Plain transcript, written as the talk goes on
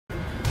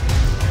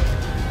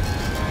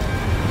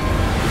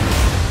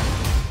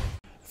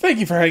Thank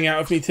you for hanging out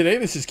with me today.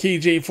 This is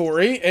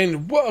KJ48,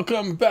 and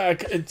welcome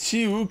back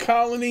to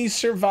Colony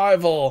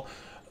Survival.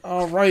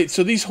 Alright,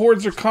 so these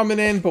hordes are coming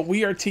in, but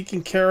we are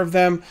taking care of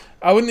them.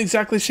 I wouldn't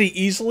exactly say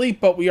easily,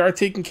 but we are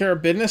taking care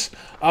of business.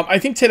 I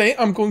think today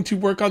I'm going to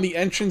work on the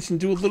entrance and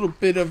do a little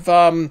bit of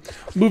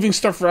moving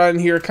stuff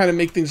around here, kind of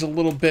make things a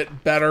little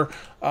bit better.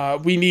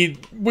 We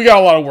got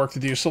a lot of work to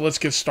do, so let's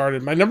get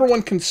started. My number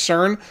one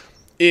concern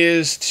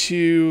is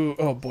to...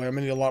 Oh boy, I'm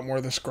going to need a lot more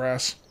of this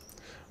grass.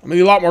 I'm going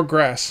to need a lot more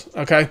grass,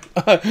 okay?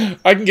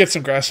 I can get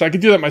some grass, so I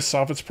can do that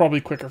myself. It's probably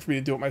quicker for me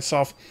to do it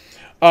myself.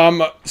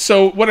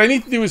 So what I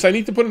need to do is I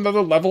need to put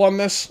another level on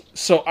this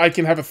so I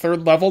can have a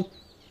third level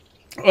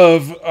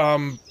of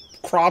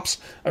crops.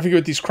 I forget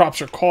what these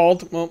crops are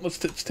called. Well, let's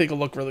take a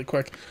look really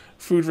quick.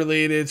 Food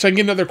related. So I can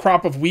get another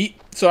crop of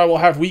wheat. So I will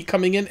have wheat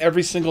coming in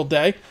every single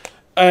day.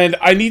 And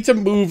I need to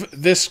move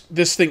this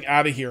thing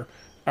out of here.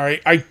 All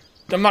right,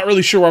 I'm not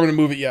really sure where I'm going to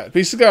move it yet.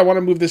 Basically, I want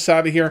to move this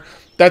out of here.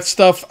 That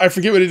stuff, I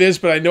forget what it is,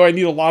 but I know I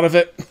need a lot of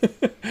it.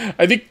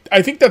 I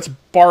think that's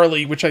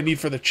barley, which I need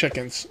for the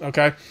chickens,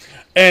 okay?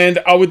 And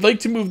I would like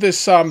to move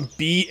this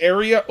bee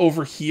area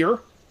over here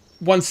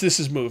once this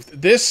is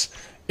moved. This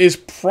is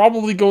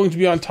probably going to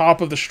be on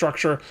top of the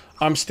structure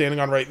I'm standing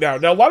on right now.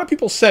 Now, a lot of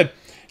people said,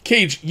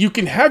 Cage, you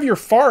can have your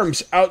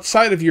farms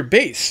outside of your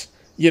base.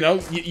 You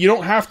know, you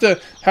don't have to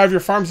have your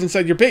farms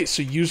inside your base,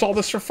 so use all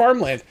this for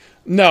farmland.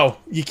 No,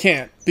 you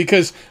can't,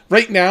 because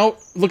right now,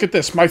 look at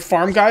this. My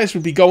farm guys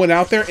would be going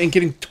out there and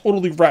getting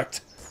totally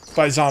wrecked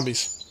by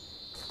zombies.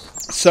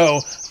 So,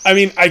 I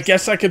mean, I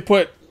guess I could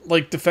put,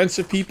 like,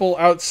 defensive people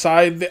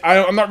outside.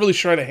 I'm not really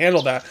sure how to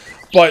handle that,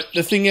 but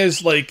the thing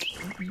is, like,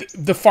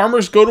 the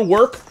farmers go to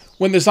work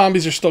when the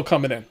zombies are still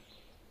coming in.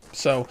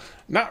 So,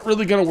 not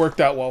really going to work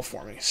that well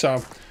for me,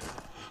 so...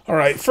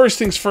 Alright, first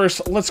things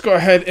first, let's go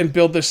ahead and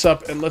build this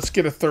up, and let's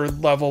get a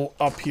third level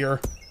up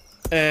here.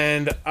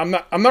 And I'm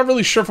not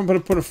really sure if I'm going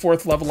to put a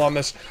fourth level on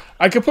this.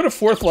 I could put a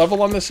fourth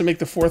level on this and make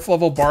the fourth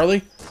level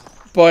barley,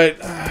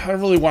 but I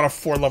don't really want a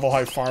 4-level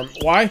high farm.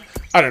 Why?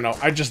 I don't know.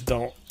 I just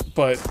don't.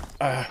 But,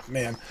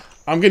 man,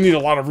 I'm going to need a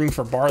lot of room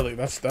for barley.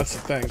 That's the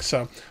thing.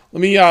 So,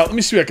 let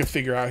me see what I can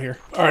figure out here.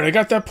 Alright, I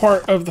got that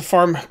part of the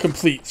farm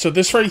complete. So,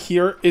 this right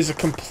here is a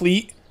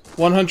complete,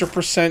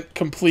 100%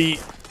 complete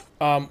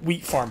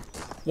wheat farm.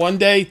 1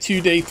 day,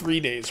 2 day, 3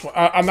 days.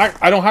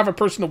 I don't have a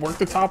person to work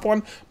the top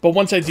one, but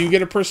once I do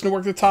get a person to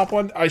work the top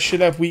one, I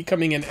should have wheat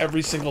coming in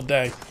every single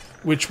day,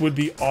 which would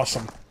be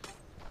awesome.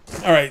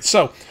 All right,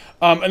 so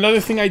another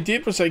thing I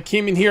did was I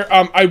came in here.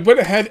 I went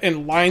ahead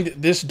and lined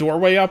this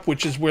doorway up,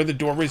 which is where the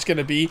doorway is going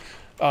to be.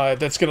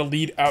 That's going to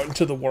lead out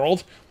into the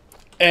world.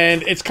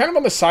 And it's kind of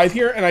on the side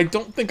here, and I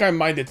don't think I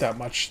mind it that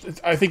much.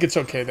 I think it's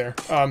okay there.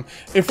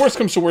 If worse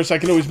comes to worse, I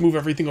can always move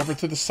everything over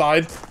to the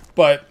side,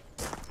 but...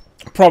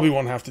 probably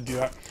won't have to do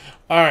that.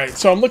 Alright,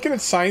 so I'm looking at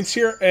science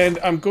here, and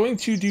I'm going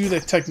to do the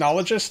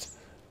technologist.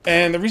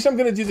 And the reason I'm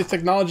going to do the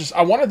technologist,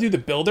 I want to do the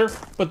builder,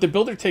 but the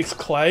builder takes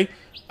clay,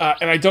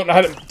 and I don't know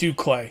how to do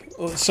clay.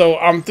 So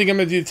I'm thinking I'm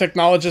going to do the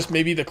technologist.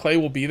 Maybe the clay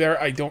will be there.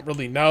 I don't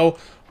really know.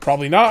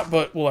 Probably not,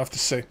 but we'll have to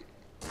see.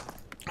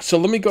 So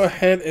let me go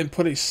ahead and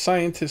put a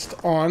scientist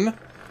on,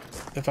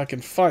 if I can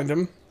find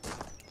him.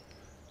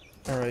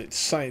 Alright,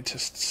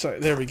 scientist.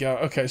 There we go.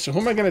 Okay, so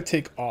who am I going to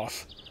take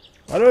off?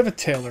 Why do I have a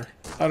tailor?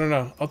 I don't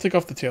know. I'll take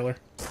off the tailor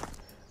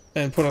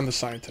and put on the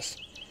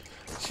scientist.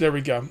 So there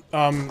we go.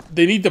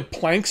 They need the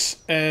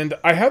planks, and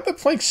I have the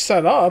planks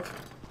set up,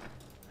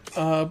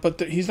 but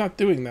he's not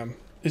doing them.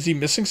 Is he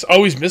missing?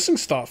 Oh, he's missing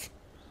stuff.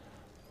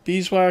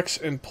 Beeswax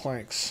and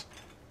planks.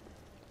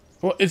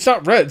 Well, it's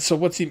not red, so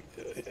what's he...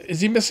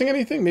 Is he missing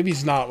anything? Maybe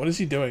he's not. What is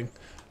he doing?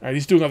 Alright,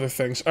 he's doing other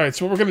things. Alright,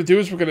 so what we're going to do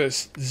is we're going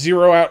to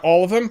zero out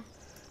all of them,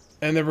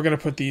 and then we're going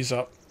to put these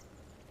up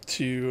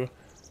to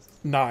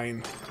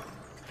 9.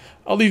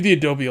 I'll leave the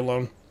adobe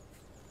alone.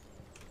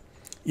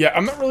 Yeah,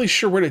 I'm not really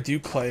sure where to do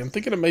clay. I'm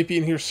thinking it might be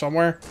in here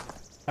somewhere.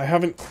 I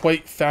haven't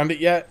quite found it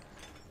yet,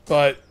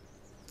 but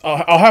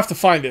I'll have to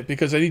find it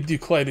because I need to do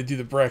clay to do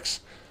the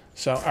bricks.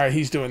 So, alright,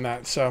 he's doing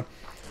that. So,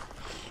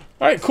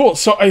 alright, cool.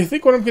 So, I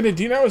think what I'm going to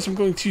do now is I'm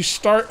going to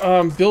start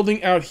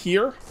building out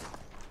here.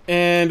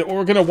 And what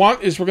we're going to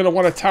want is we're going to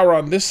want a tower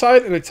on this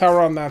side and a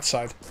tower on that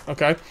side.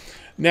 Okay?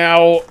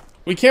 Now,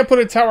 we can't put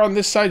a tower on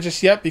this side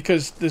just yet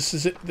because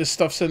this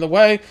stuff's in the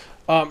way.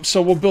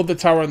 So we'll build the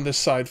tower on this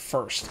side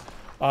first.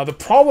 The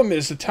problem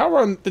is the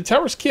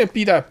towers can't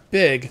be that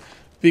big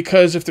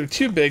because if they're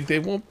too big, they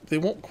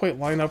won't quite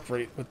line up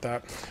right with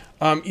that.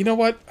 You know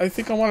what I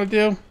think I want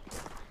to do?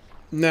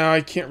 No, I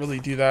can't really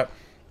do that.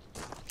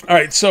 All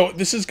right, so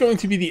this is going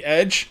to be the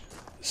edge.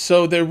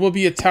 So there will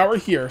be a tower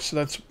here. So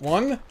that's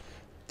 1,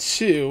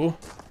 2,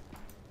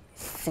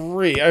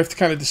 3. I have to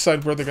kind of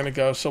decide where they're going to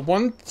go. So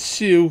 1,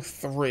 2,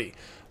 3.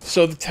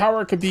 So the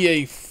tower could be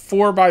a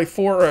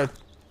 4x4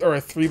 or a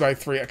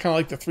 3x3. I kind of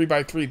like the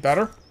 3x3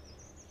 better.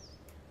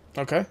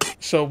 Okay,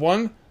 so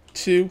 1,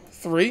 2,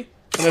 3. And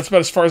that's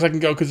about as far as I can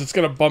go because it's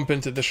going to bump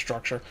into this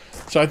structure.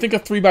 So I think a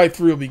 3x3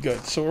 will be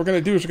good. So what we're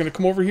going to do is we're going to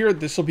come over here.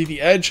 This will be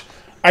the edge.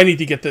 I need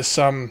to get this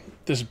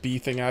this bee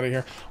thing out of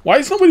here. Why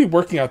is nobody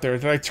working out there?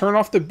 Did I turn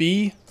off the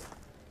bee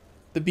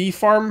the bee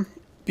farmer?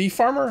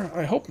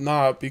 I hope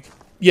not.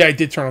 Yeah, I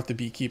did turn off the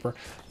beekeeper.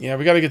 Yeah,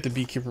 we got to get the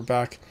beekeeper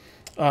back.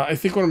 I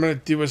think what I'm going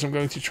to do is I'm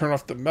going to turn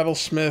off the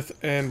metalsmith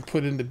and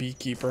put in the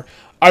beekeeper.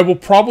 I will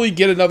probably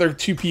get another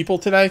 2 people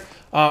today.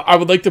 I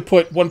would like to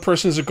put one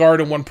person as a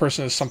guard and one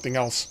person as something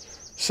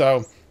else.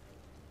 So,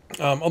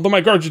 although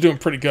my guards are doing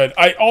pretty good.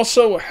 I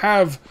also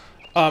have,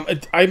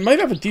 I might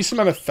have a decent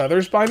amount of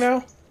feathers by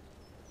now.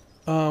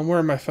 Where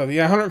are my feathers?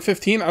 Yeah,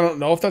 115. I don't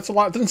know if that's a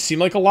lot. It doesn't seem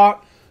like a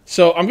lot.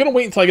 So I'm going to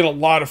wait until I get a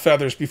lot of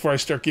feathers before I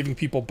start giving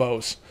people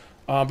bows.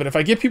 But if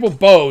I give people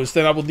bows,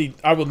 then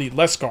I will need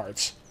less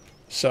guards.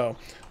 So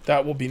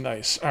that will be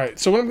nice. All right,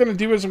 so what I'm going to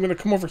do is I'm going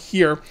to come over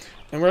here,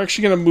 and we're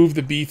actually going to move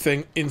the bee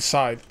thing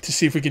inside to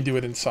see if we can do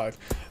it inside.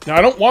 Now,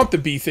 I don't want the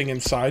bee thing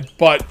inside,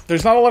 but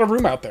there's not a lot of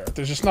room out there.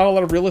 There's just not a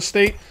lot of real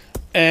estate,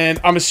 and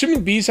I'm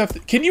assuming bees have to...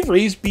 Can you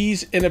raise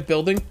bees in a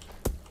building?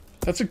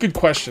 That's a good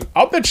question.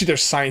 I'll bet you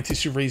there's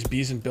scientists who raise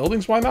bees in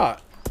buildings. Why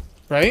not?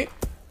 Right?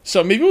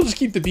 So maybe we'll just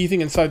keep the bee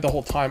thing inside the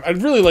whole time.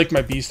 I'd really like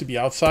my bees to be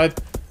outside.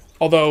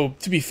 Although,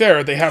 to be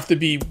fair, they have to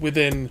be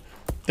within...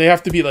 They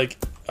have to be, like...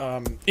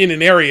 in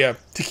an area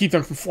to keep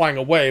them from flying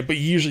away, but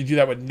you usually do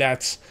that with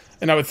nets,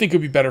 and I would think it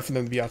would be better for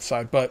them to be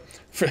outside, but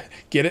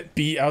get it?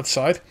 Be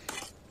outside?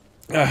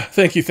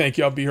 Thank you,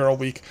 I'll be here all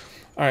week.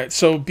 Alright,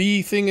 so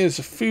bee thing is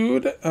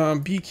food,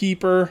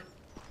 beekeeper,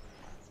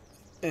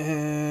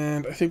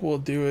 and I think what we'll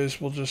do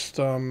is we'll just,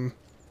 yeah, I'm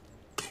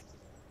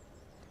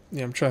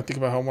trying to think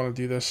about how I want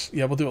to do this.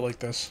 Yeah, we'll do it like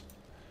this.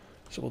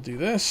 So we'll do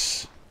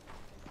this.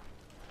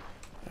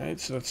 Alright,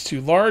 so that's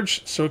too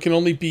large, so it can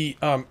only be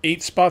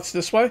 8 spots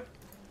this way.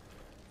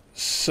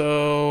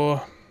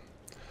 So,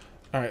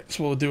 alright,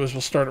 so what we'll do is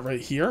we'll start it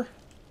right here,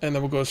 and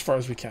then we'll go as far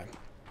as we can.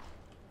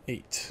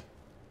 8.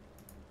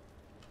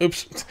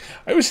 Oops,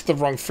 I always hit the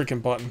wrong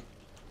freaking button.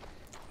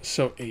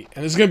 So 8.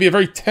 And this is going to be a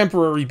very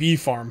temporary bee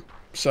farm.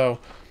 So,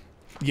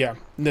 yeah.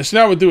 So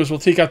now what we'll do is we'll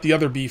take out the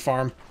other bee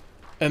farm,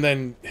 and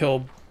then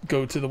he'll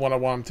go to the one I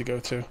want him to go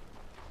to.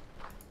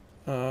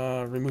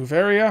 Remove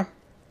area.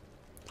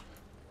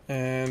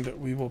 And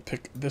we will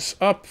pick this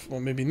up.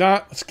 Well, maybe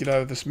not. Let's get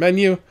out of this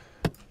menu.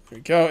 There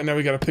we go, and now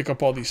we got to pick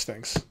up all these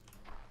things.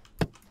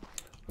 I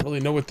don't really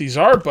know what these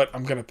are, but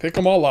I'm going to pick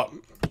them all up.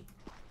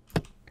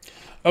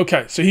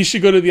 Okay, so he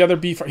should go to the other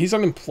bee farm. He's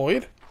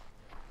unemployed?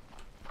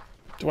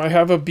 Do I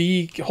have a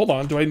bee... Hold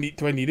on, do I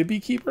need a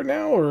beekeeper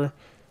now, or...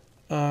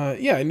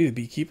 yeah, I need a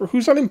beekeeper.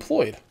 Who's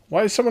unemployed?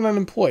 Why is someone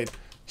unemployed?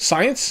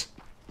 Science?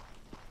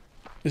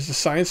 Is the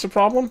science the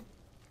problem?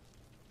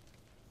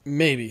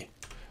 Maybe.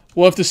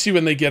 We'll have to see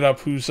when they get up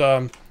who's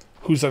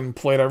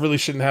unemployed. I really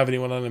shouldn't have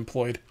anyone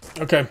unemployed.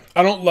 Okay,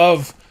 I don't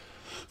love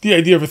the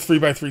idea of a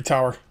 3x3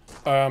 tower.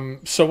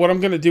 So what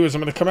I'm going to do is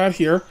I'm going to come out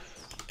here,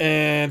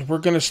 and we're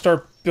going to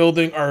start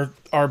building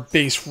our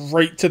base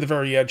right to the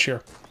very edge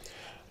here.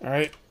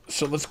 Alright,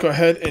 so let's go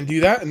ahead and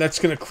do that, and that's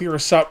going to clear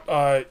us up,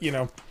 you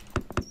know,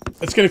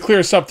 it's going to clear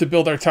us up to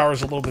build our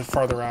towers a little bit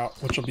farther out,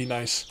 which will be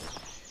nice.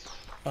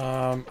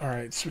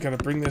 Alright, so we got to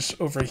bring this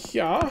over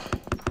here.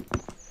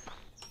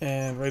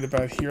 And right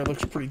about here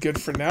looks pretty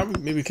good for now.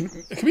 Maybe can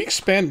we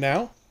expand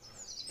now?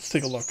 Let's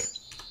take a look.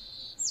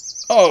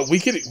 Oh, we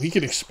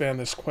could expand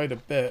this quite a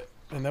bit,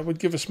 and that would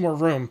give us more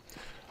room.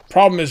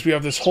 Problem is we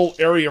have this whole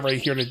area right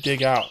here to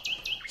dig out.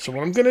 So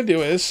what I'm going to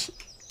do is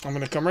I'm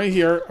going to come right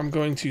here. I'm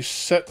going to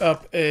set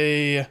up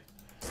a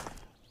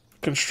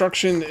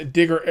construction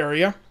digger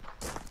area.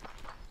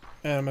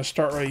 And I'm going to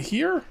start right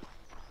here.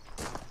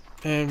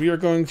 And we are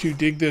going to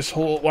dig this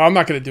whole... Well, I'm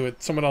not going to do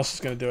it. Someone else is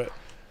going to do it.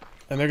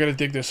 And they're going to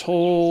dig this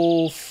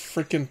whole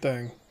freaking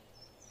thing.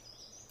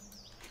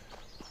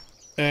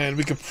 And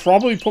we could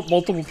probably put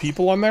multiple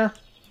people on there.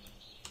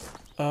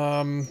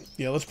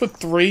 Yeah, let's put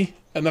 3.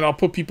 And then I'll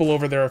put people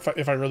over there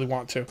if I really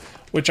want to.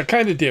 Which I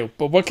kind of do.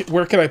 But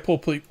where can I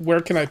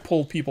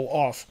pull people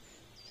off?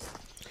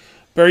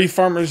 Berry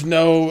farmers,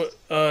 no.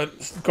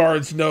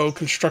 Guards, no.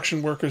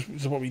 Construction workers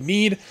is what we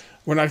need.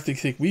 We're not going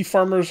to take wheat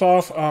farmers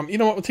off. You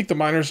know what? We'll take the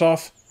miners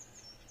off.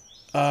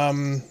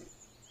 We'll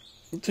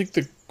take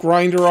the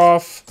grinder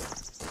off.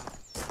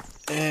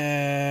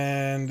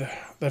 And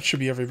that should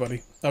be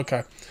everybody.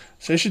 Okay.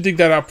 So they should dig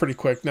that out pretty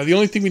quick. Now, the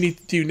only thing we need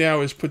to do now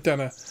is put down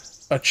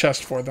a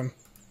chest for them.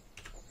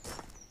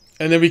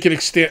 And then we can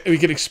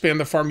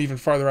expand the farm even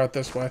farther out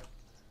this way.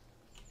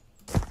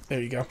 There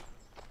you go.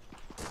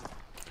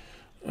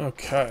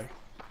 Okay.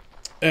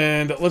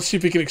 And let's see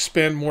if we can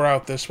expand more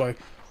out this way.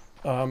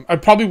 I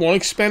probably won't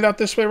expand out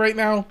this way right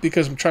now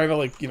because I'm trying to,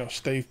 like, you know,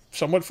 stay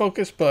somewhat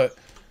focused, but...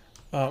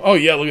 oh,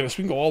 yeah, look at this.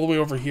 We can go all the way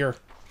over here.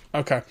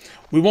 Okay.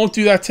 We won't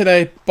do that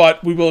today,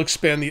 but we will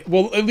expand the...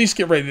 We'll at least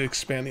get ready to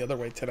expand the other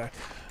way today.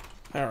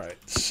 Alright,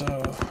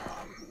 so...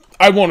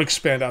 I won't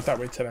expand out that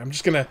way today. I'm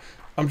just gonna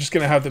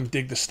have them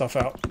dig this stuff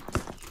out.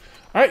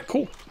 Alright,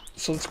 cool.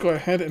 So let's go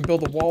ahead and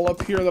build a wall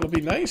up here. That'll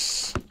be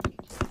nice.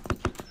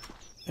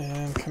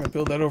 And kind of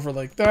build that over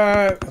like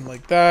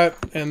that,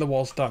 and the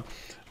wall's done.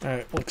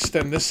 Alright, we'll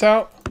extend this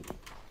out.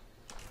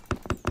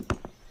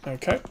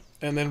 Okay,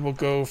 and then we'll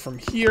go from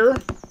here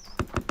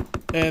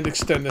and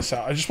extend this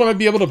out. I just want to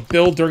be able to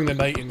build during the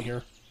night in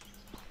here.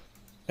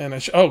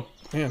 And oh,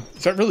 man.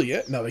 Is that really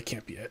it? No, that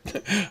can't be it.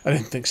 I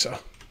didn't think so.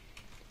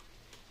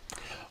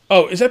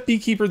 Oh, is that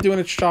beekeeper doing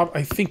its job?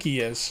 I think he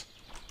is.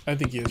 I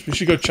think he is. We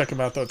should go check him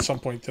out, though, at some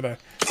point today.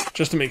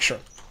 Just to make sure.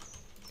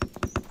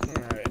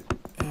 Alright.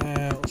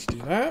 And let's do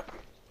that.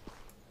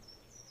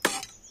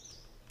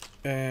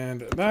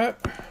 And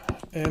that.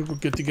 And we're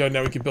good to go.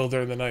 Now we can build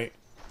there in the night.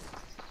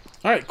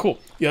 Alright, cool.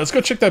 Yeah, let's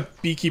go check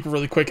that beekeeper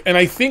really quick. And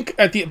I think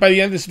by the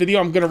end of this video,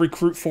 I'm going to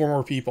recruit 4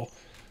 more people.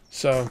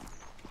 So...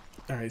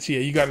 Alright, so yeah,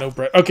 you got no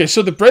bread. Okay,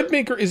 so the bread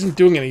maker isn't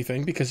doing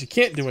anything because he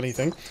can't do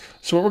anything.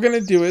 So what we're going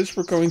to do is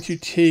we're going to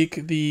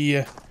take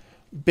the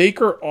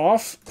baker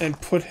off and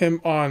put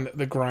him on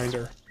the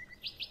grinder.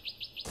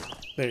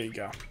 There you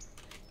go.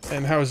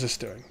 And how is this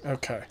doing?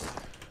 Okay.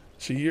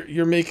 So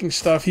you're making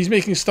stuff. He's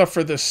making stuff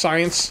for the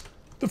science.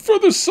 For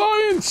the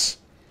science!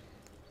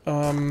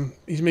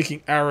 He's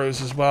making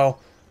arrows as well.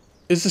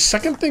 Is the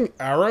second thing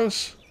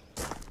arrows?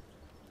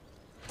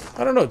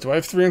 I don't know. Do I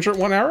have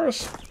 301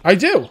 arrows? I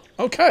do.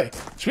 Okay.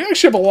 So we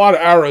actually have a lot of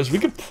arrows. We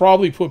could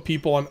probably put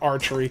people on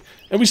archery.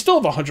 And we still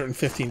have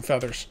 115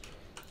 feathers.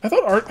 I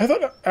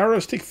thought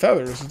arrows take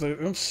feathers. They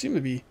don't seem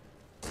to be...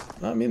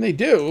 I mean, they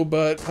do,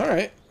 but...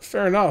 Alright.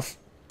 Fair enough.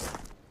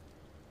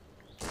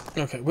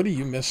 Okay, what are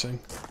you missing?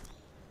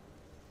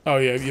 Oh,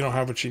 yeah. You don't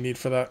have what you need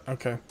for that.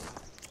 Okay.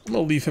 I'm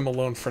going to leave him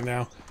alone for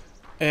now.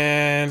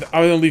 And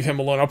I'm going to leave him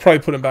alone. I'll probably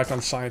put him back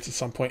on science at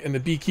some point. And the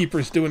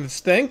beekeeper's doing its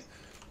thing.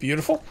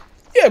 Beautiful.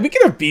 Yeah, we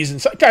can have bees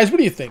inside. Guys, what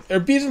do you think? Are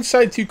bees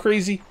inside too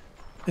crazy?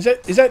 Is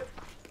that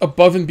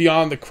above and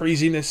beyond the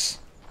craziness?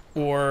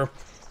 Or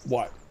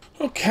what?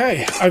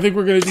 Okay, I think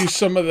we're going to do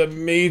some of the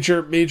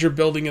major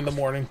building in the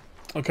morning.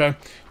 Okay,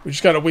 we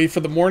just got to wait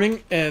for the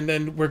morning, and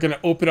then we're going to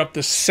open up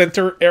the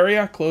center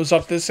area, close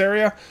up this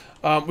area.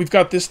 We've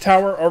got this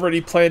tower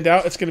already planned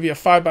out. It's going to be a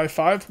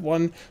 5x5.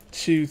 1,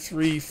 2,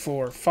 3,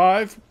 4,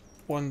 5.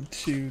 1,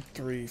 2,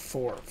 3,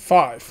 4,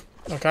 5.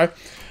 Okay.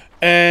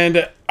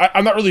 And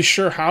I'm not really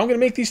sure how I'm going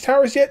to make these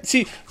towers yet.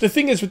 See, the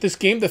thing is with this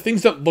game, the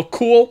things that look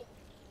cool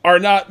are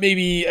not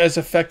maybe as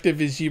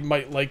effective as you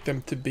might like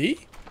them to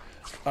be.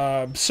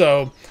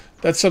 So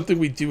that's something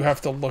we do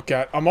have to look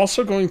at. I'm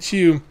also going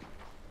to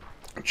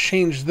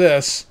change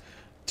this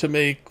to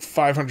make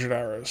 500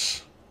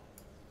 arrows.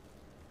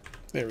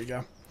 There we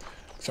go.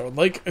 So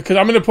like, because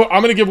I'm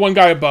gonna give one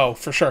guy a bow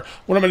for sure.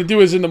 What I'm gonna do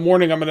is in the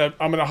morning, I'm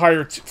gonna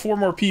hire 4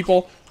 more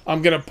people.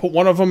 I'm gonna put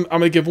one of them. I'm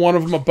gonna give one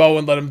of them a bow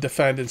and let him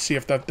defend and see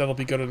if that'll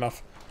be good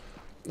enough.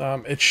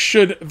 It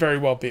should very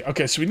well be.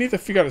 Okay, so we need to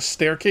figure out a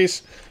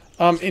staircase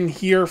in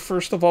here.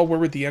 First of all, where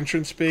would the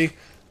entrance be?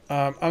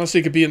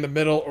 Honestly, it could be in the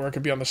middle or it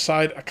could be on the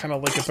side. I kind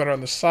of like it better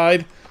on the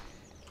side.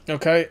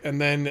 Okay,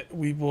 and then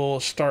we will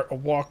start a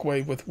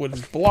walkway with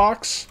wooden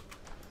blocks.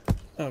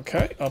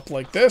 Okay, up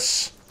like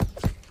this.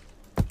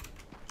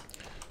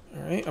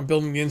 Alright, I'm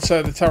building the inside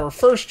of the tower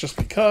first, just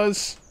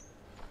because.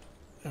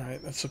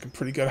 Alright, that's looking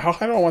pretty good. How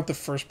high do I want the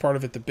first part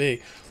of it to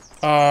be?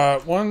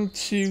 1,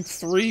 2,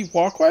 3,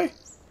 walkway?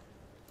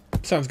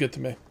 Sounds good to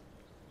me.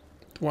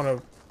 Want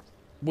a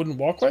wooden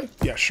walkway?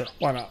 Yeah, sure.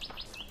 Why not?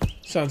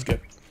 Sounds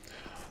good.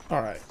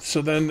 Alright,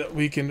 so then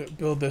we can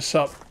build this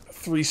up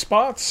 3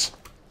 spots.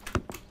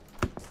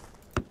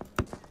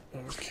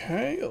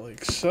 Okay,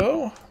 like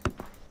so.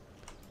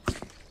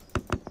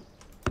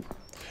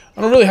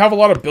 I don't really have a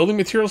lot of building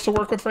materials to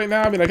work with right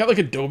now. I mean, I got like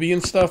Adobe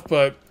and stuff,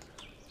 but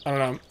I don't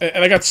know.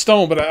 And I got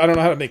stone, but I don't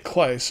know how to make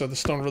clay, so the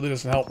stone really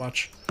doesn't help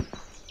much.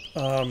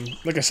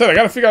 Like I said, I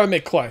got to figure out how to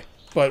make clay,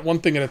 but one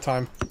thing at a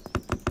time.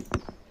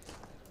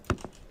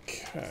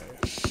 Okay,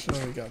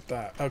 so we got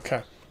that.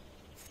 Okay.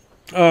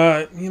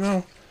 You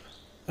know,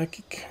 I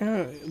could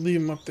kind of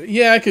leave them up there.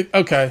 Yeah, I could.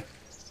 Okay.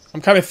 I'm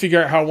kind of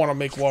figuring out how I want to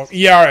make walk.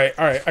 Yeah,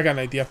 all right. I got an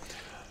idea.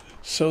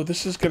 So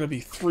this is going to be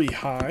 3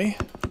 high.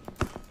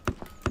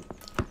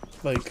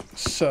 Like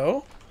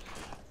so.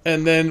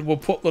 And then we'll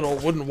put little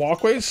wooden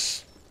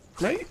walkways,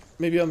 right?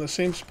 Maybe on the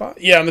same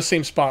spot? Yeah, on the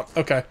same spot.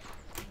 Okay.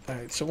 All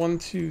right, so 1,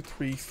 2,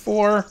 3,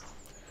 4.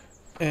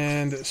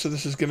 And so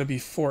this is going to be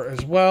 4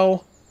 as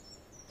well.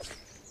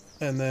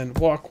 And then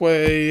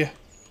walkway.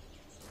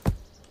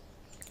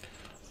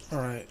 All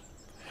right.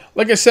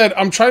 Like I said,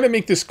 I'm trying to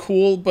make this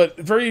cool, but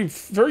very,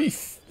 very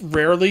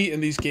rarely in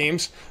these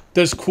games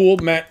does cool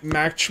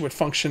match with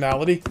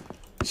functionality.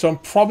 So I'm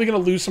probably going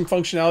to lose some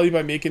functionality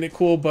by making it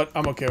cool, but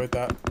I'm okay with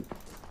that.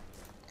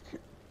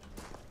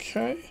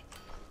 Okay.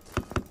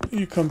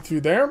 You come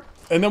through there.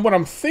 And then what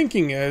I'm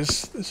thinking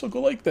is, this will go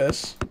like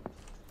this.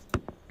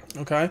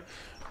 Okay.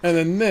 And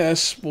then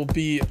this will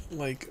be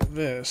like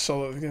this.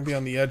 So it's going to be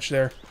on the edge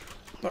there.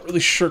 Not really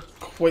sure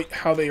quite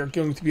how they are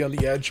going to be on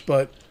the edge,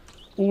 but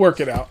we'll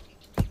work it out.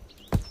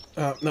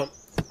 No,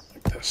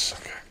 like this.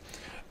 Okay.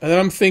 And then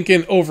I'm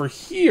thinking over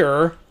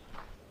here.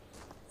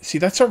 See,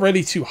 that's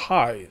already too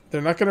high.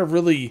 They're not going to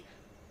really.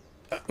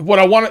 What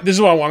I want. This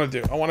is what I want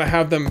to do. I want to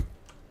have them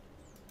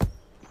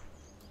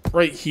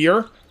right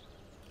here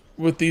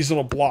with these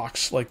little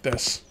blocks like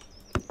this.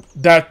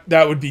 That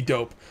would be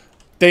dope.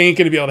 They ain't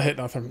going to be able to hit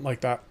nothing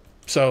like that.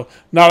 So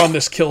not on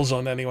this kill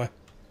zone anyway.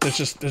 It's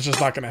just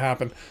not going to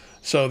happen.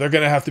 So they're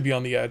going to have to be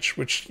on the edge,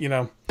 which, you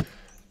know,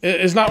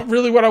 It's not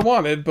really what I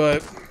wanted,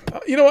 but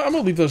you know what? I'm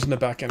going to leave those in the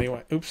back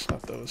anyway. Oops,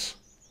 not those.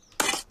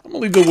 I'm going to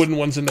leave the wooden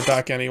ones in the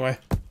back anyway.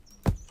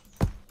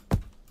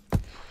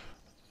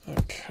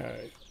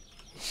 Okay.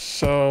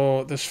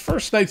 So this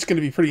first night's going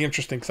to be pretty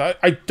interesting because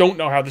I don't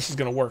know how this is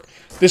going to work.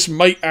 This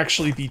might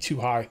actually be too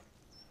high.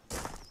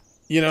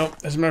 You know,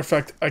 as a matter of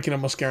fact, I can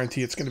almost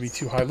guarantee it's going to be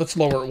too high. Let's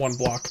lower it 1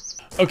 block.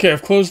 Okay,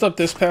 I've closed up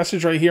this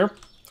passage right here.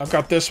 I've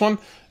got this one.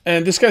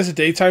 And this guy's a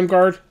daytime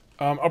guard.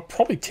 I'll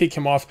probably take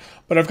him off.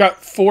 But I've got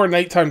 4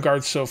 nighttime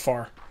guards so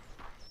far.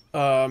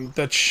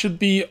 That should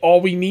be all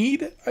we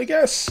need, I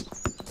guess.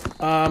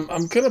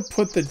 I'm going to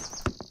put the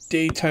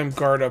daytime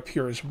guard up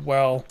here as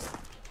well.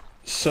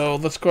 So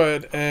let's go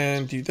ahead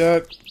and do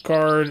that.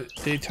 Guard,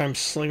 daytime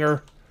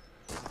slinger.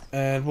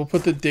 And we'll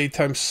put the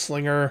daytime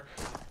slinger.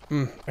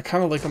 I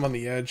kind of like him on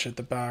the edge at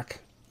the back.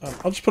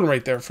 I'll just put him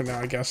right there for now,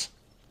 I guess.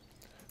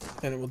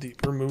 And we'll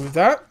remove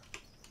that.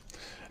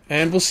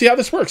 And we'll see how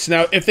this works.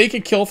 Now, if they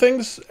can kill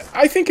things,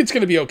 I think it's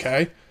going to be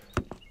okay.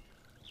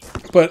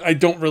 But I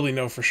don't really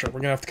know for sure. We're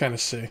going to have to kind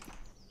of see.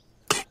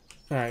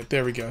 Alright,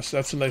 there we go. So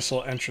that's a nice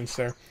little entrance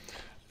there.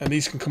 And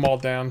these can come all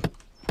down.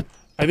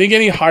 I think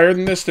any higher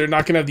than this, they're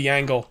not going to have the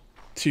angle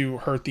to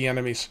hurt the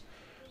enemies.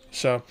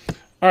 So,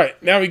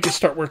 alright, now we can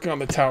start working on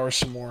the tower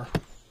some more.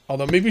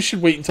 Although, maybe we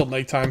should wait until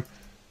nighttime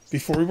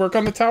before we work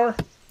on the tower.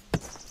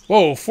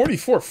 Whoa,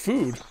 44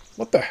 food.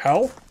 What the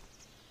hell? What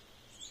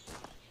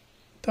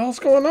the hell's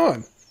going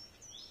on?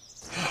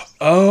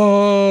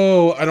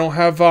 Oh, I don't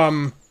have,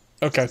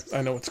 okay,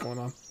 I know what's going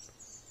on.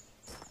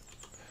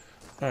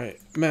 Alright,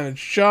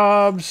 manage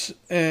jobs,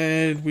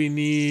 and we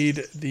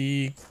need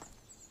the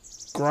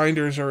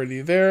grinders already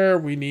there.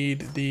 We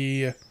need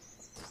the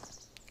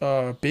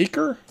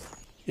baker?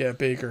 Yeah,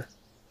 baker.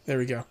 There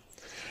we go.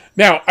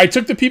 Now, I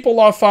took the people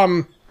off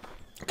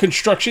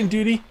construction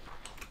duty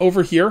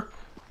over here.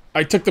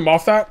 I took them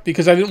off that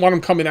because I didn't want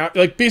them coming out.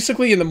 Like,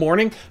 basically in the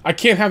morning, I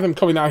can't have them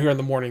coming out here in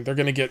the morning. They're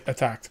going to get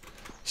attacked.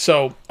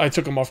 So, I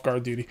took them off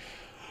guard duty.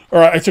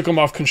 Or, I took them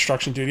off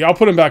construction duty. I'll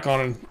put them back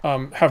on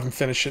and have them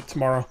finish it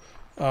tomorrow.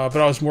 But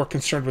I was more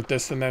concerned with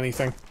this than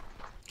anything.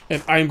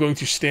 And I am going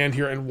to stand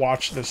here and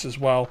watch this as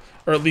well.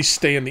 Or at least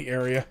stay in the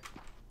area.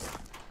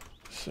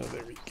 So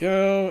there we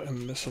go.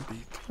 And this will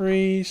be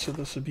 3. So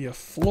this will be a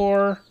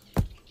floor.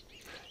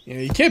 Yeah,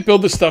 you can't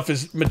build this stuff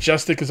as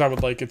majestic as I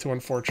would like it to,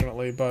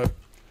 unfortunately. But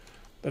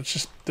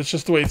that's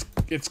just the way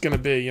it's going to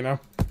be, you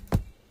know?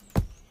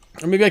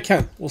 Or maybe I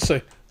can. We'll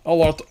see. I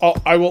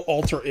will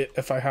alter it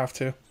if I have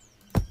to.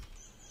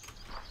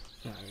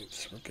 Alright,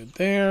 so we're good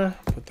there.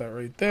 Put that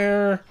right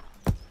there.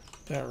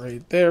 That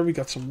right there. We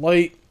got some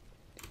light.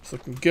 It's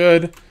looking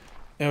good.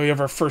 And we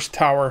have our first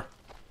tower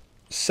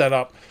set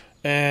up.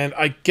 And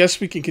I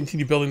guess we can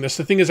continue building this.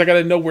 The thing is, I got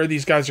to know where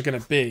these guys are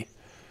going to be.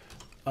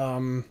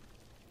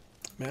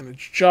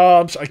 Manage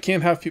jobs. I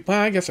can't have people...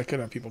 Well, I guess I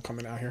could have people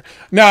coming out here.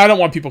 No, I don't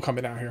want people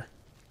coming out here.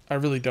 I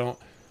really don't.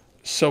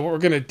 So what we're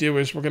going to do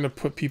is we're going to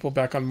put people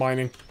back on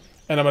mining.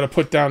 And I'm going to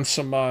put down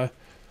some...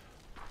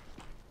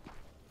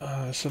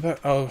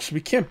 So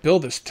we can't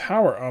build this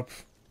tower up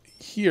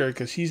here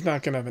because he's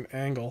not going to have an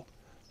angle.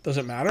 Does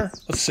it matter?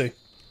 Let's see.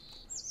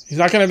 He's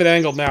not going to have an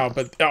angle now,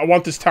 but I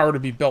want this tower to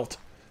be built.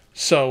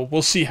 So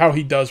we'll see how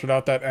he does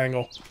without that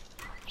angle.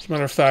 As a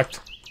matter of fact,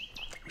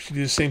 we should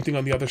do the same thing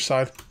on the other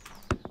side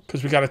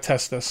because we got to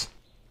test this.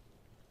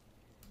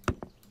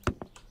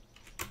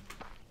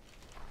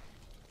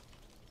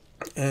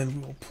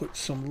 And we'll put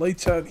some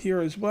lights out here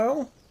as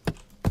well.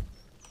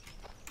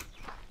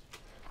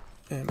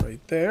 And right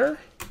there.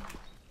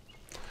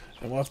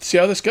 And we'll have to see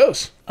how this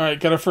goes. Alright,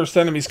 got our first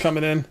enemies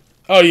coming in.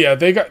 Oh yeah,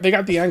 they got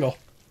the angle.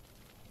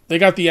 They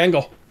got the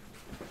angle.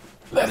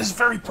 That is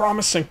very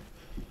promising.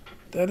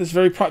 That is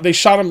very they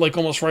shot him like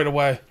almost right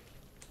away.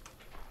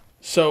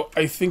 So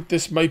I think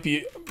this might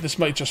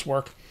just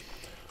work.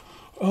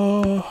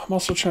 I'm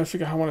also trying to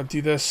figure out how I want to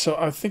do this. So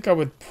I think I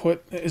would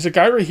put... Is a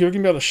guy right here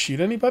going to be able to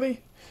shoot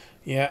anybody?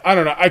 Yeah, I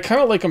don't know. I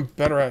kind of like them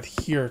better out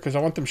here because I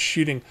want them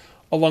shooting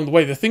along the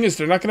way. The thing is,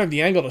 they're not going to have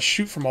the angle to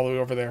shoot from all the way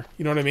over there.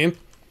 You know what I mean?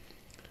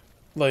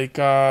 Like,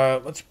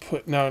 let's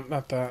put... No,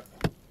 not that.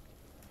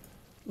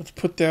 Let's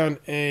put down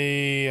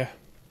a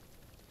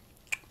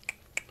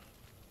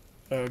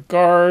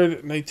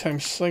guard, nighttime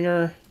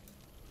slinger.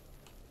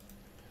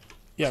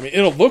 Yeah, I mean,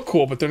 it'll look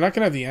cool, but they're not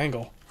going to have the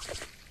angle.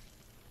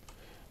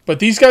 But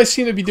these guys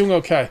seem to be doing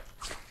okay.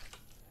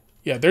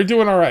 Yeah, they're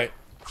doing all right.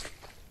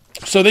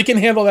 So they can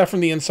handle that from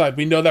the inside.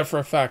 We know that for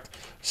a fact.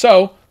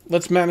 So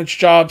let's manage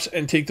jobs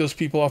and take those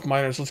people off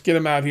miners. Let's get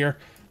them out here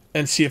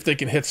and see if they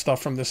can hit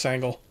stuff from this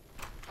angle.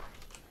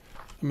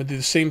 I'm going to do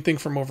the same thing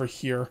from over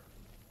here.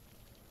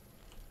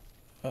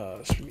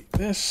 So we need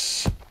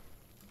this.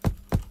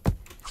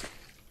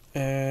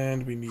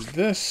 And we need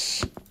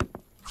this.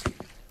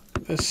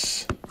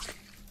 This.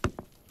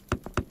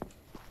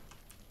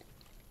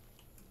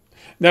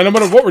 Now, no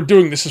matter what we're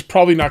doing, this is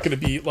probably not going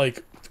to be,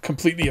 like,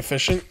 completely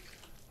efficient.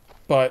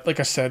 But, like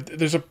I said,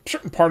 there's a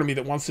certain part of me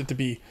that wants it to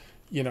be,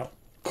 you know,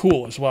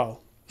 cool as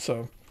well.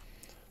 So,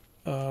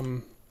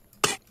 there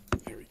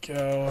we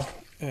go.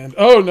 And,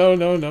 oh,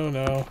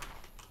 no.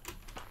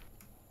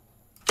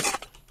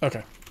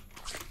 Okay.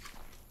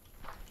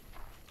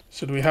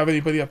 So do we have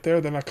anybody up there?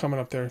 They're not coming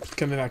up there.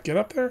 Can they not get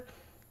up there?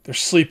 They're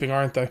sleeping,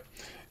 aren't they?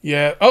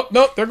 Yeah. Oh,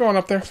 no, they're going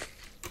up there.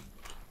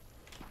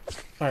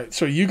 Alright,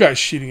 so are you guys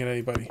shooting at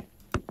anybody?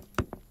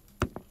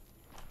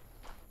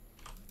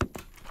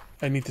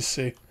 I need to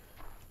see.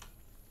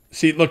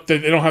 See, look, they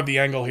don't have the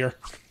angle here.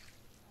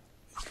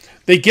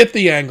 They get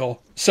the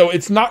angle. So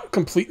it's not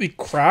completely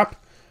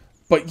crap.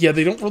 But yeah,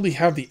 they don't really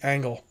have the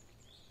angle.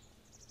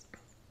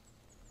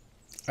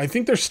 I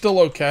think they're still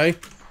okay.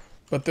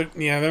 But they're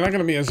not going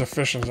to be as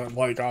efficient as I'd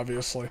like,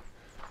 obviously.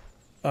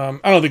 I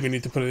don't think we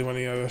need to put anyone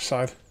on the other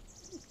side.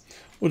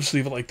 We'll just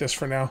leave it like this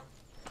for now.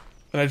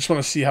 And I just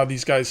want to see how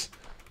these guys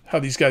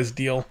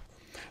deal.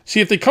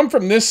 See, if they come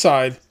from this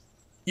side...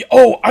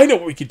 Oh, I know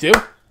what we could do.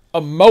 A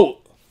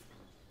moat.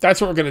 That's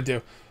what we're going to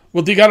do.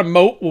 Well, do you got a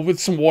moat with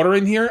some water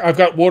in here? I've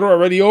got water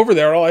already over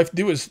there. All I have to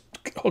do is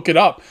hook it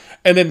up.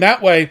 And then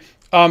that way,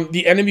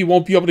 the enemy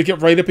won't be able to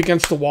get right up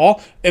against the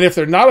wall. And if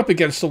they're not up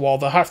against the wall,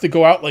 they'll have to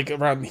go out like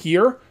around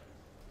here.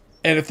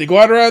 And if they go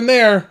out around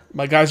there,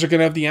 my guys are going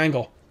to have the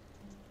angle.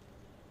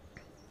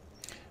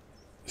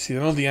 See, they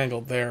don't have the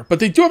angle there. But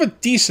they do have a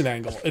decent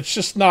angle. It's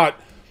just not...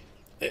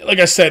 Like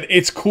I said,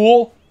 it's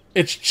cool.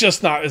 It's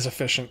just not as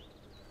efficient.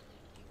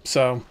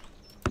 So,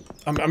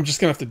 I'm just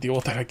going to have to deal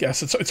with that, I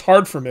guess. It's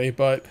hard for me,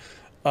 but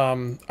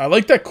I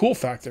like that cool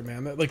factor,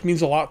 man. That like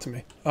means a lot to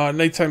me.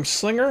 Nighttime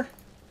Slinger.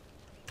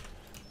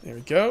 There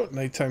we go.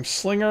 Nighttime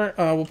Slinger.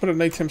 We'll put a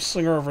Nighttime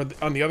Slinger over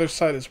on the other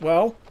side as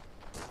well.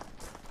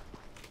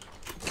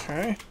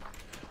 Okay.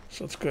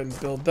 So let's go ahead and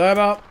build that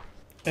up.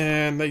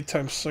 And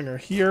Nighttime Slinger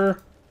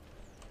here.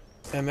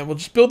 And then we'll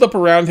just build up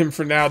around him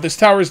for now. This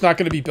tower is not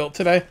going to be built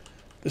today.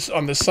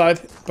 On this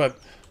side. But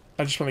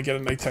I just want to get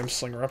a Nighttime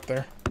Slinger up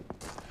there.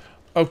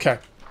 Okay.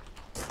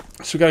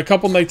 So we got a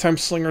couple Nighttime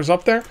Slingers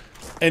up there.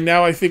 And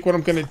now I think what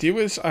I'm going to do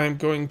is I'm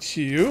going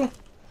to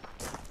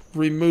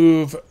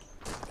remove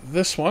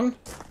this one.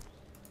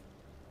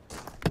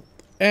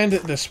 And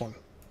this one.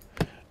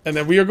 And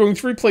then we are going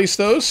to replace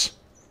those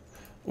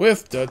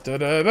with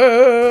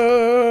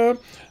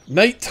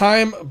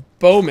Nighttime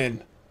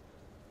Bowmen.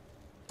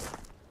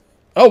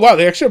 Oh, wow,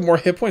 they actually have more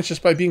hit points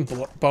just by being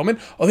bowmen.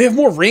 Oh, they have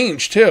more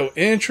range, too.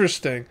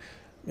 Interesting.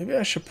 Maybe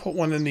I should put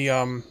one in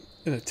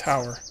the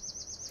tower.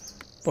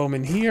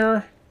 Bowman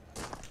here.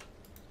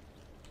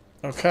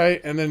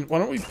 Okay, and then why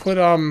don't we put,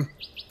 why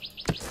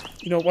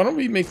don't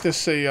we make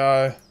this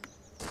a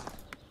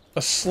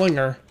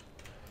slinger.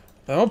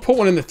 And I'll put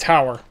one in the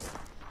tower.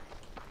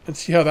 And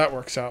see how that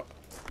works out.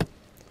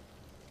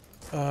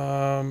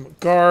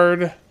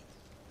 Guard.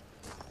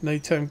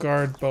 Nighttime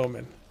guard,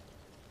 bowman.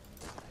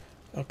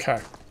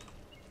 Okay.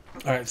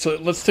 Alright, so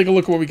let's take a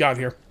look at what we got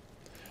here.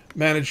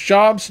 Manage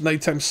jobs,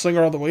 Nighttime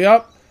Slinger all the way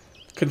up.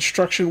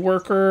 Construction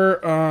worker,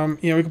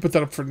 we can put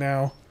that up for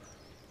now.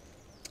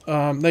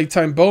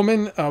 Nighttime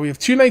Bowman, we have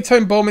 2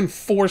 Nighttime Bowmen,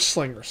 4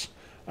 Slingers.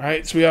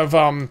 Alright, so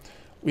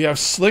we have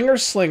Slinger,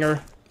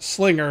 Slinger,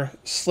 Slinger,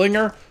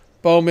 Slinger,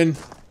 Bowman,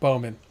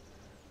 Bowman.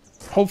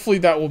 Hopefully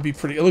that will be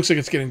pretty... It looks like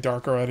it's getting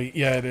dark already.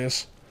 Yeah, it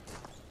is.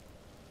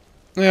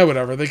 Yeah,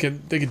 whatever. They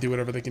can do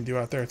whatever they can do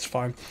out there. It's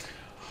fine.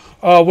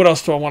 What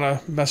else do I want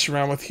to mess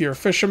around with here?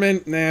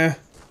 Fisherman? Nah.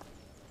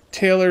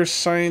 Tailor,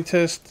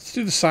 scientist. Let's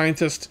do the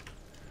scientist.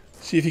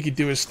 See if he can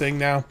do his thing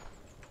now.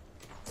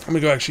 I'm going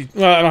to go actually...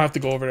 Well, I don't have to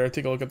go over there.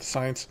 Take a look at the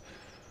science.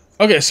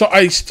 Okay, so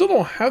I still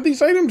don't have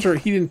these items, or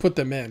he didn't put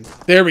them in.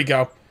 There we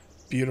go.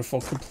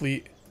 Beautiful.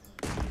 Complete.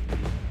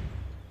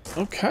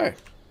 Okay.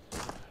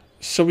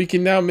 So we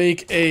can now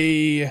make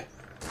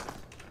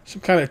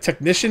some kind of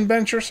technician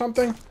bench or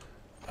something.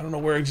 I don't know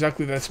where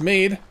exactly that's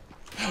made.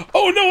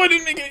 Oh no, I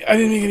didn't make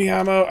any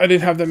ammo. I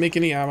didn't have them make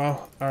any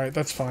ammo. Alright,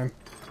 that's fine.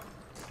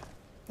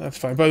 That's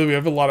fine. By the way, I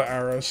have a lot of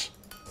arrows.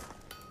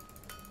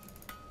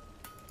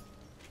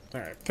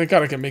 Alright, thank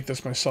God I can make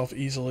this myself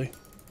easily.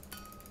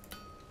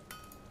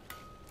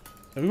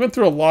 And we went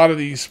through a lot of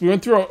these. We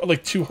went through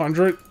like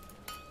 200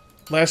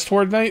 last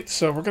Horde night,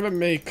 so we're gonna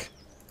make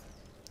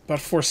about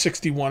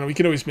 461, and we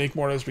can always make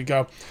more as we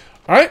go.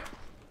 Alright,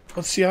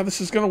 let's see how this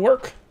is gonna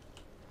work.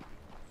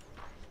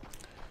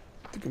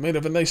 I think we might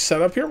have a nice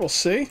setup here. We'll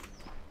see.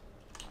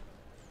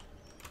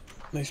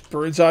 Nice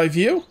bird's eye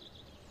view.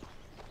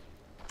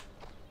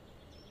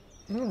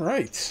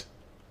 Alright.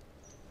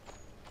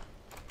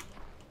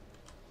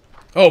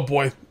 Oh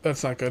boy,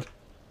 that's not good.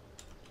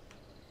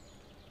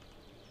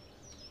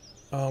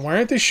 Why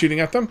aren't they shooting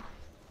at them?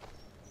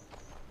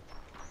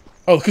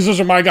 Oh, because those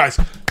are my guys.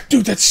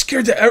 Dude, that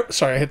scared the...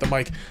 Sorry, I hit the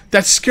mic.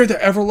 That scared the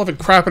ever-loving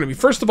crap out of me.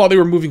 First of all, they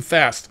were moving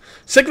fast.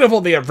 Second of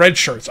all, they had red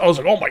shirts. I was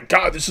like, oh my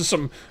god, this is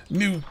some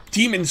new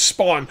demon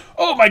spawn.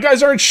 Oh, my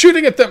guys aren't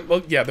shooting at them.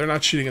 Well, yeah, they're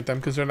not shooting at them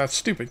because they're not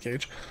stupid,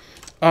 Cage.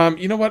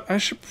 You know what? I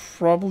should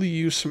probably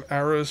use some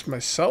arrows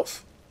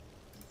myself.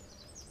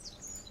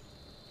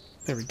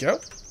 There we go.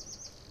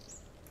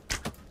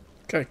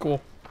 Okay,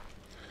 cool.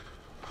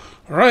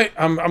 Alright,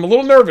 I'm a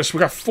little nervous. We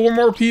got 4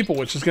 more people,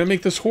 which is going to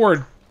make this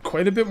horde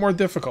quite a bit more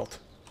difficult.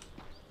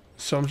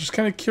 So I'm just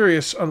kind of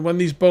curious on when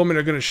these bowmen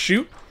are going to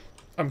shoot.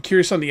 I'm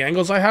curious on the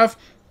angles I have.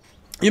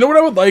 You know what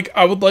I would like?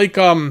 I would like,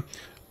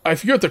 I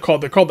forget what they're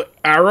called. They're called the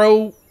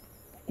arrow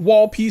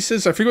wall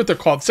pieces. I forget what they're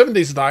called. 7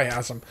 Days to Die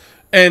has them.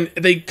 And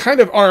they kind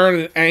of are on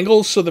an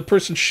angle, so the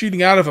person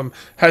shooting out of them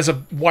has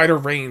a wider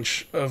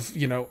range of,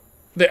 you know,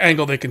 the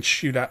angle they can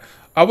shoot at.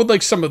 I would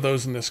like some of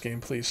those in this game,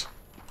 please.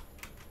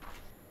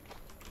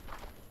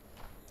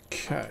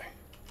 Okay.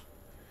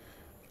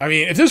 I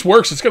mean, if this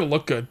works, it's going to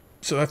look good.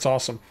 So that's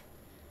awesome.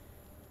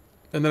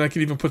 And then I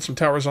could even put some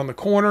towers on the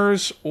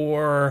corners,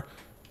 or,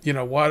 you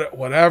know,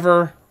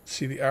 whatever.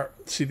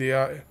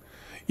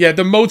 Yeah,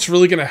 the moat's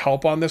really going to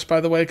help on this, by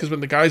the way, because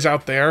when the guy's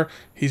out there,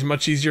 he's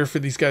much easier for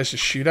these guys to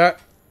shoot at.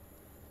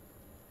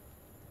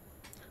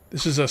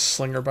 This is a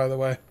slinger, by the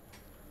way.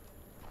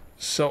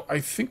 So I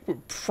think we're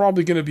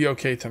probably going to be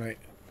okay tonight.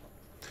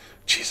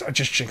 Jeez, I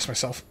just jinxed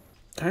myself.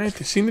 Alright,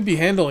 they seem to be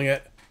handling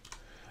it.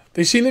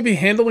 They seem to be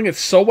handling it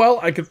so well,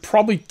 I could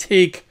probably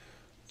take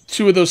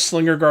 2 of those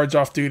slinger guards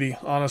off duty,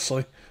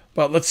 honestly.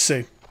 But let's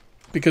see.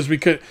 Because we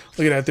could...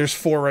 Look at that, there's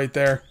 4 right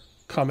there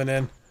coming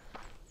in.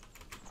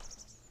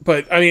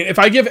 But, I mean, if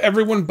I give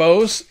everyone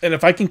bows, and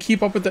if I can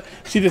keep up with the...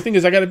 See, the thing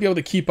is, I got to be able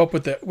to keep up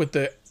with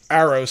the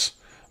arrows.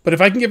 But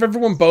if I can give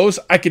everyone bows,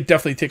 I could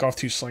definitely take off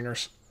 2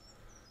 slingers.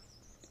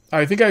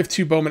 I think I have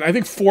 2 bowmen. I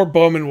think 4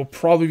 bowmen will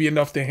probably be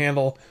enough to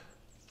handle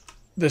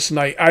this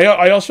night.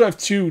 I also have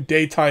 2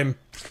 daytime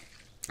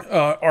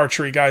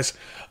archery guys.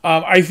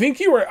 I think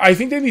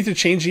they need to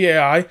change the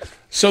AI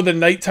so the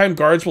nighttime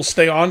guards will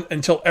stay on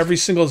until every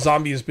single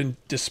zombie has been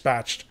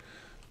dispatched.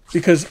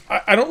 Because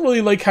I don't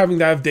really like having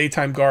to have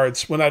daytime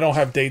guards when I don't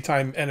have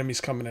daytime enemies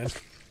coming in.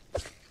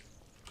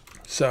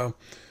 So,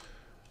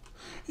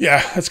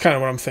 yeah, that's kind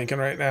of what I'm thinking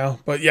right now.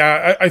 But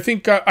yeah, I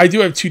think I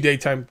do have 2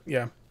 daytime,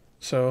 yeah.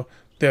 So,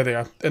 there they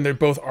are. And they're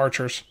both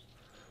archers.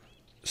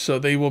 So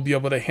they will be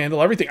able to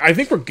handle everything. I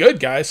think we're good,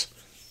 guys.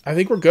 I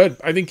think we're good.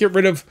 I think get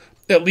rid of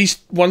at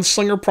least 1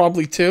 slinger,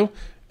 probably 2.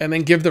 And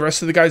then give the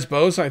rest of the guys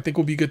bows, and I think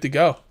we'll be good to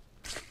go.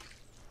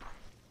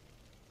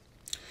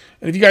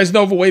 And if you guys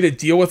know of a way to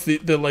deal with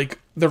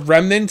the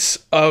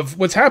remnants of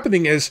what's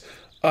happening is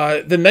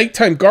the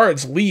nighttime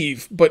guards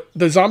leave, but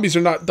the zombies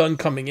are not done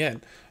coming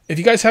in. If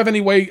you guys have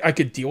any way I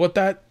could deal with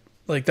that,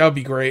 like, that would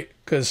be great,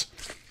 because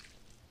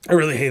I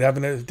really hate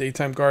having the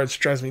daytime guards.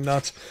 It drives me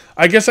nuts.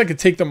 I guess I could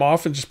take them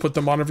off and just put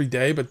them on every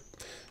day, but,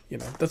 you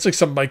know, that's like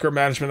some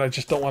micromanagement I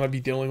just don't want to be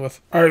dealing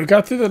with. All right, we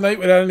got through the night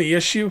without any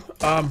issue,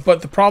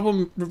 but the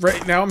problem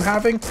right now I'm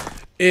having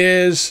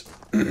is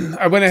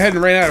I went ahead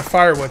and ran out of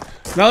firewood.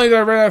 Not only did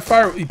I run out of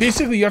firewood,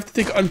 basically you have to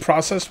take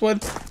unprocessed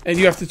wood, and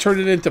you have to turn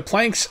it into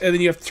planks, and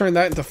then you have to turn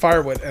that into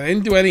firewood, and I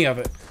didn't do any of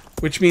it,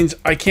 which means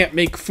I can't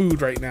make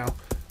food right now.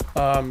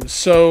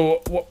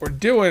 So what we're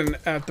doing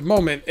at the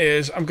moment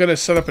is I'm going to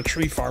set up a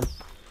tree farm.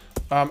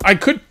 I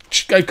could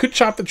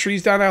chop the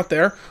trees down out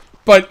there,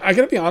 but I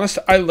gotta be honest,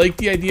 I like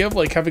the idea of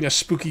like having a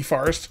spooky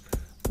forest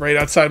right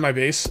outside my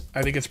base.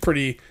 I think it's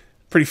pretty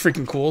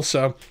freaking cool,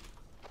 so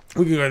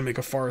we can go ahead and make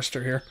a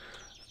forester here.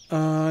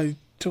 I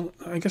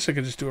guess I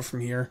could just do it from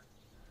here.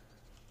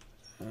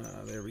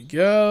 There we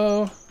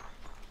go.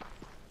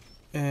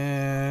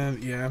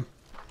 And yeah.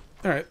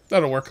 Alright,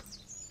 that'll work.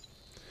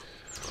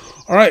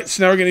 Alright,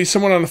 so now we're going to need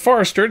someone on the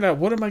forester. Now,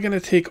 what am I going to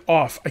take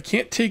off? I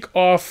can't take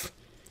off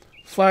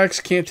flax,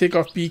 can't take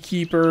off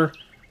beekeeper.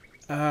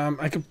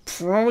 I could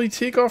probably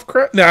take off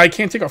crafter. No, I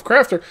can't take off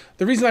crafter.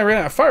 The reason I ran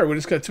out of firewood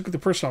is because I took the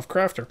person off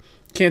crafter.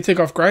 Can't take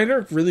off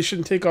grinder. Really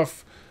shouldn't take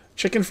off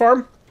chicken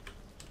farm.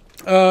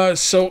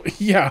 So,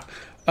 yeah.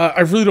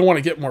 I really don't want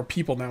to get more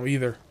people now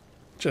either.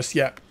 Just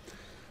yet.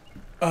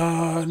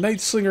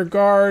 Night Slinger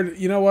Guard.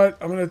 You know what?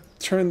 I'm going to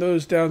turn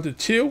those down to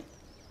 2.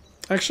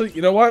 Actually,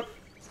 you know what?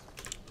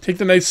 Take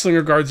the Night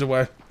Slinger Guards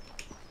away.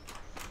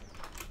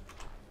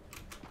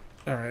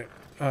 Alright.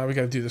 We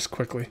got to do this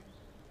quickly.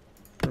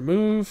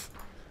 Remove.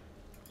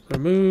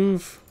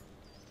 Remove.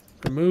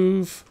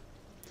 Remove.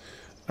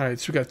 Alright,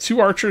 so we got 2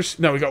 archers.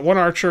 No, we got 1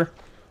 archer.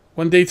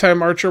 1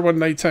 daytime archer, 1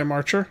 nighttime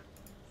archer.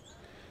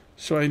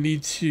 So I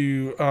need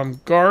to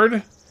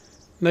guard,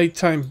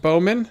 nighttime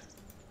bowman,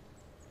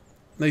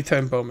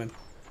 nighttime bowman.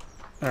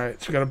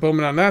 Alright, so we got a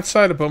bowman on that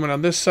side, a bowman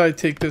on this side.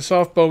 Take this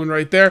off, bowman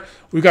right there.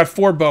 We've got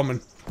 4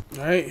 bowmen.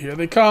 Alright, here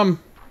they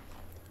come.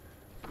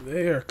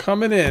 They are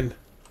coming in.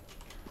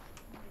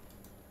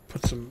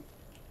 Put some...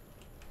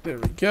 There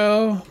we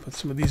go. Put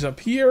some of these up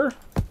here.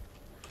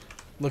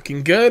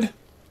 Looking good.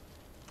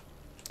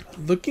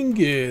 Looking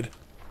good.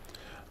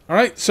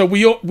 Alright, so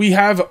we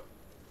have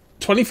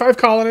 25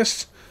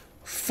 colonists,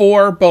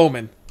 4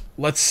 bowmen.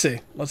 Let's see.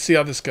 Let's see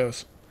how this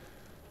goes.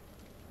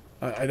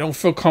 I don't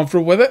feel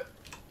comfortable with it,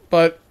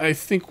 but I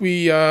think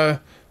we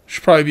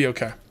should probably be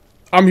okay.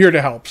 I'm here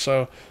to help,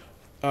 so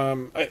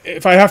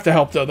if I have to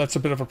help, though, that's a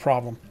bit of a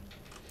problem.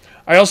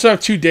 I also have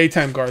 2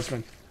 daytime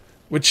guardsmen,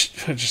 which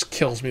just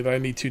kills me that I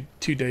need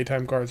two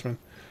daytime guardsmen.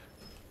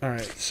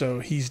 Alright, so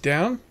he's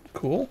down.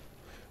 Cool.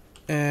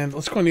 And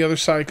let's go on the other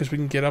side, because we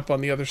can get up on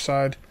the other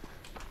side.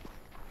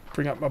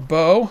 Bring up my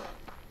bow.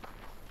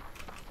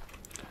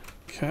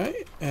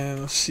 Okay, and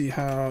let's see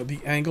how the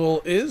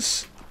angle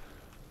is.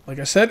 Like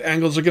I said,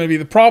 angles are going to be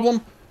the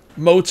problem.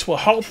 Moats will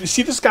help. You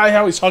see this guy,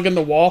 how he's hugging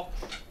the wall?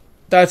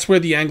 That's where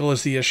the angle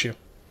is the issue.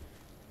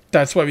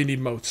 That's why we need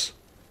moats.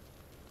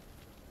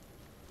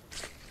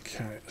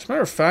 Okay. As a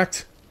matter of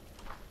fact...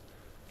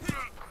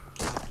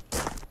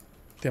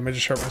 Damn, I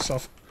just hurt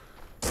myself.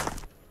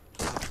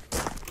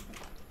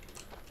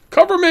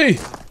 Cover me!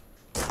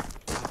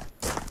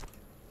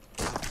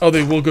 Oh,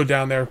 they will go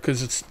down there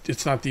because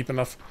it's not deep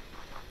enough.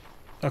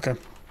 Okay,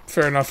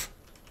 fair enough.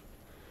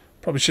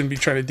 Probably shouldn't be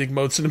trying to dig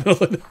moats in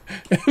the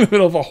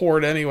middle of a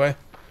horde anyway.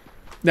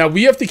 Now,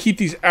 we have to keep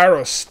these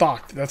arrows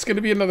stocked. That's going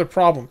to be another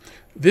problem.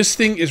 This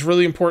thing is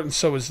really important,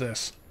 so is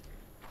this.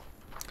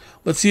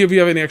 Let's see if we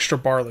have any extra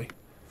barley.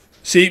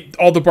 See,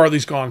 all the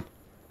barley's gone.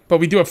 But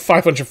we do have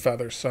 500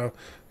 feathers, so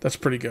that's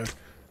pretty good.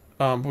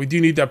 But we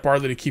do need that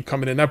barley to keep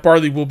coming in. That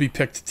barley will be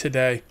picked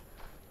today,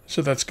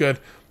 so that's good.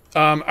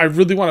 I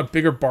really want a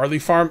bigger barley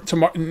farm.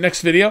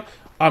 Next video,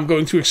 I'm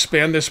going to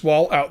expand this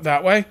wall out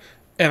that way,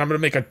 and I'm going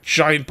to make a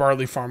giant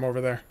barley farm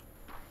over there.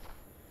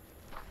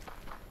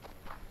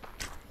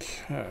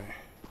 Okay.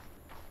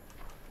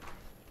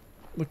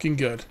 Looking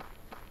good.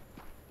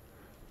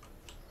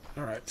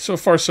 Alright, so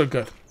far so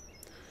good.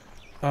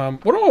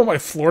 What do I want my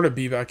floor to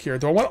be back here?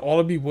 Do I want all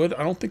to be wood?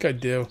 I don't think I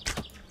do.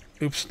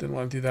 Oops, didn't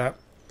want to do that.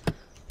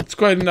 Let's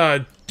go ahead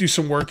and do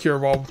some work here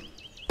while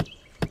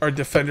our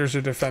defenders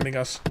are defending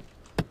us.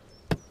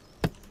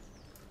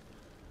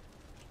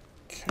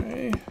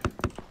 Okay.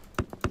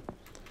 I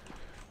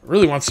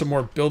really want some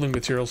more building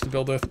materials to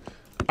build with.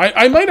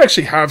 I might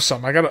actually have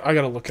some. I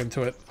gotta look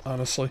into it,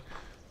 honestly.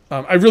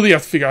 I really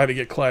have to figure out how to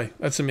get clay.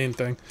 That's the main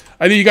thing.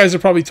 I know you guys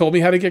have probably told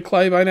me how to get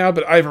clay by now,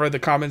 but I haven't read the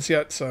comments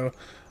yet, so...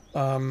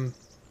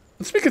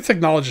 let's make a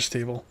technologist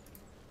table.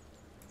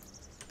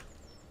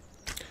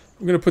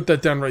 I'm going to put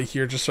that down right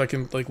here just so I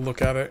can, like,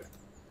 look at it.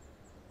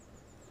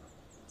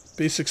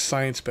 Basic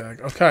science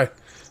bag. Okay.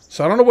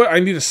 So I don't know what I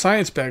need a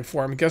science bag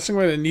for. I'm guessing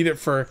I'm going to need it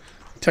for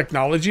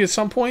technology at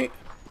some point.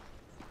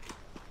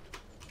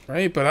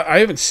 Right? But I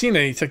haven't seen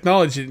any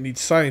technology that needs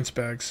science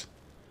bags.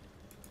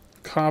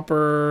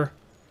 Copper.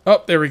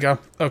 Oh, there we go.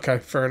 Okay,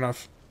 fair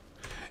enough.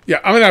 Yeah,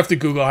 I'm going to have to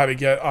Google how to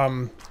get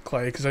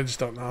clay because I just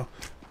don't know.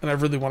 And I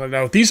really want to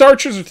know. These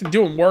archers are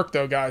doing work,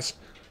 though, guys.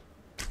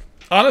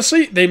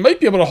 Honestly, they might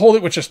be able to hold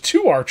it with just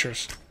 2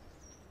 archers.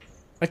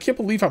 I can't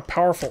believe how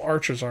powerful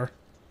archers are.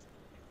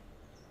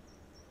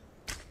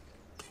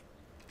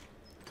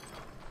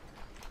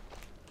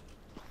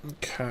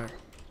 Okay.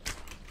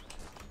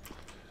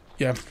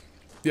 Yeah.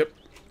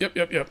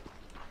 Yep.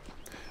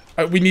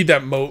 We need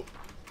that moat.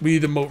 We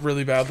need the moat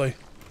really badly.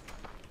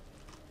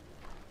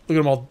 Look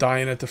at them all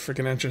dying at the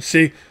freaking entrance.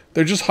 See,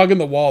 they're just hugging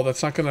the wall.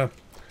 That's not gonna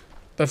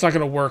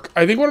work.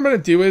 I think what I'm gonna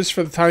do is,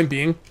 for the time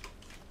being,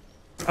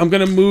 I'm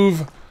gonna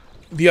move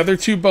the other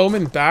 2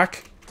 bowmen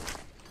back.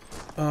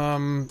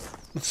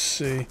 Let's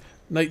see.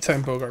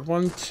 Nighttime bogard.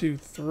 1, 2,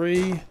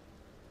 3.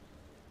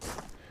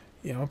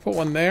 Yeah, I'll put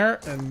one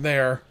there and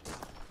there.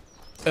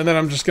 And then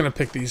I'm just gonna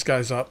pick these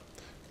guys up.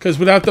 Because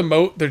without the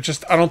moat, they're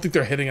just... I don't think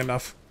they're hitting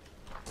enough.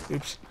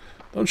 Oops.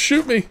 Don't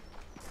shoot me.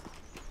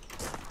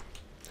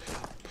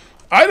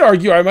 I'd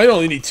argue I might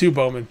only need 2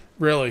 bowmen.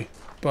 Really.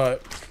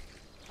 But...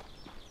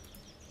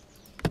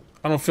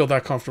 I don't feel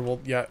that comfortable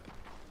yet.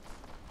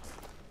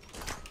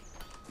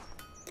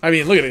 I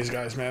mean, look at these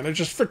guys, man. They're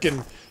just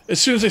freaking...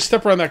 As soon as they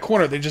step around that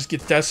corner, they just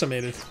get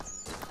decimated.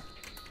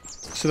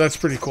 So that's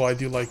pretty cool. I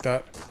do like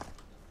that.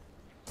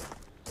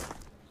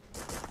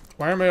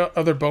 Why are my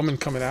other bowmen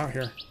coming out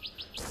here?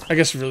 I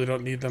guess we really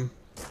don't need them.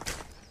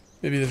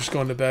 Maybe they're just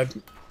going to bed.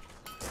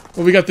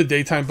 Well, we got the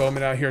daytime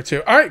bowmen out here,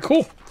 too. Alright,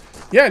 cool.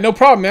 Yeah, no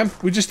problem, man.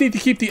 We just need to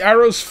keep the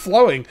arrows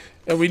flowing.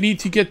 And we need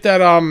to get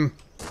that,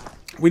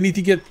 we need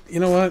to get...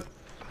 You know what?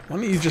 Why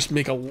don't you just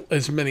make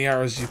as many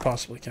arrows as you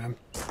possibly can?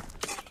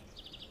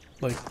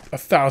 Like,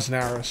 1,000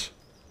 arrows.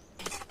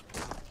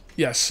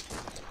 Yes.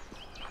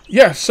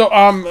 Yeah, so,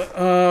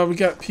 we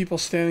got people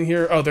standing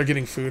here. Oh, they're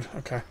getting food.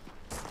 Okay.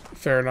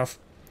 Fair enough.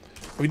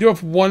 We do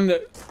have one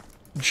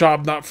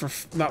job not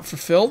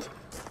fulfilled.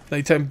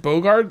 Nighttime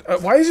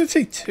bogard. Why does it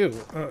say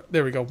 2?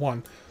 There we go,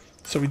 1.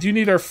 So we do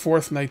need our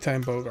 4th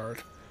nighttime bogard.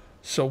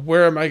 So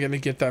where am I going to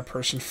get that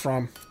person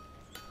from?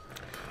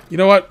 You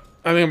know what?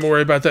 I think I'm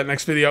worried about that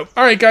next video.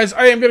 Alright guys,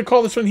 I am going to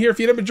call this one here. If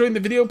you haven't enjoyed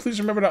the video, please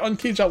remember to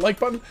uncage that like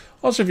button.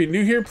 Also, if you're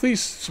new here, please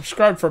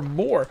subscribe for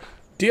more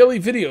daily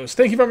videos.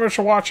 Thank you very much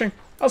for watching.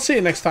 I'll see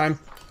you next time.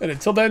 And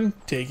until then,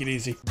 take it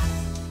easy.